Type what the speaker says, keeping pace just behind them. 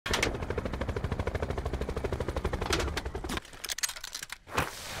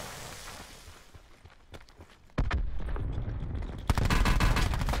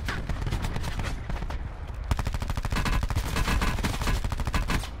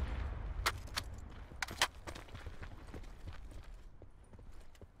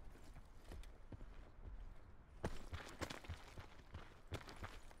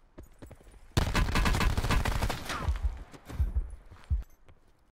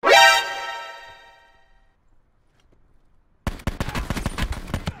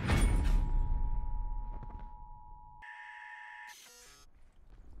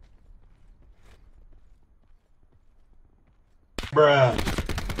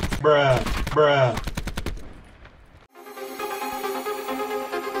Bruh. Bruh.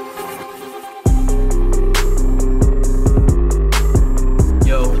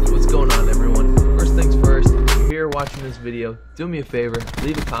 Yo, what's going on, everyone? First things first, if you're here watching this video, do me a favor,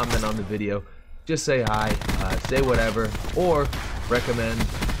 leave a comment on the video. Just say hi, say whatever, or recommend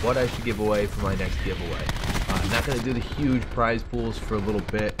what I should give away for my next giveaway. I'm not going to do the huge prize pools for a little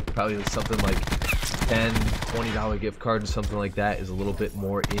bit. Probably something like $10, $20 gift card or something like that is a little bit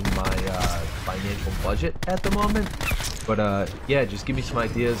more in my financial budget at the moment. But yeah, just give me some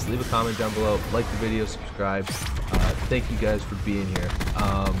ideas, leave a comment down below, like the video, subscribe. Thank you guys for being here.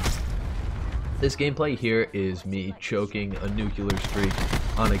 This gameplay here is me choking a nuclear streak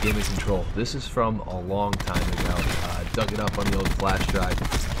on a gaming control. This is from a long time ago. Dug it up on the old flash drive.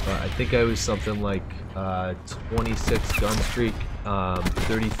 I think I was something like 26 gun streak,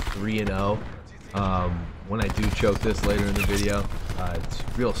 33-0. When I do choke this later in the video, it's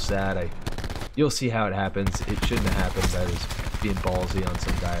real sad. You'll see how it happens. It shouldn't have happened. I was being ballsy on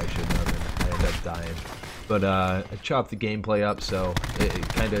some guy I shouldn't have, and I ended up dying. But I chopped the gameplay up so it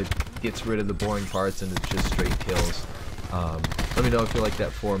kind of gets rid of the boring parts and it's just straight kills. Let me know if you like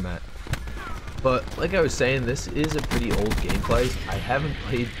that format. But like I was saying, this is a pretty old gameplay. I haven't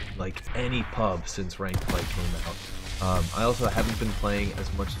played like any pub since Ranked Play came out. I also haven't been playing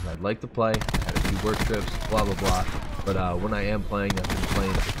as much as I'd like to play. I had a few work trips, blah blah blah. But when I am playing, I've been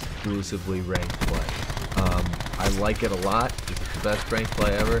playing exclusively Ranked Play. I like it a lot. Is it the best Ranked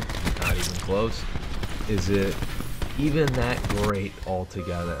Play ever? Not even close. Is it even that great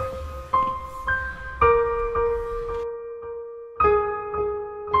altogether?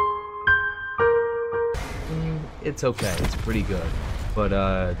 It's okay, it's pretty good.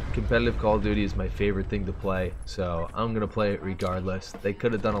 But competitive Call of Duty is my favorite thing to play, so I'm gonna play it regardless. They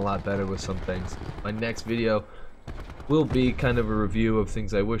could have done a lot better with some things. My next video will be kind of a review of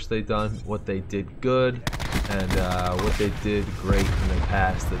things I wish they'd done, what they did good, and what they did great in the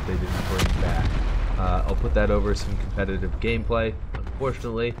past that they didn't bring back. I'll put that over some competitive gameplay.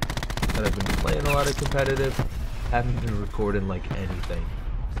 Unfortunately, that I've been playing a lot of competitive, haven't been recording like anything.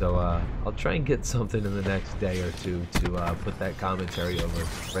 So I'll try and get something in the next day or two to put that commentary over.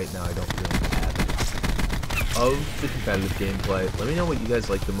 Right now I don't really have it. Of the competitive gameplay, let me know what you guys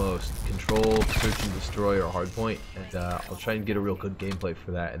like the most. Control, Search and Destroy, or Hardpoint, and I'll try and get a real good gameplay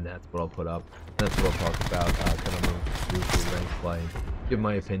for that, and that's what I'll put up. That's what I'll talk about, kind of move through Ranked Play. Give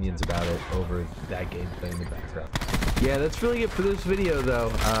my opinions about it over that gameplay in the background. Yeah, that's really it for this video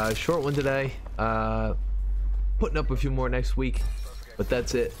though. Short one today. Putting up a few more next week. But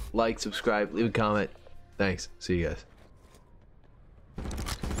that's it. Like, subscribe, leave a comment. Thanks. See you guys.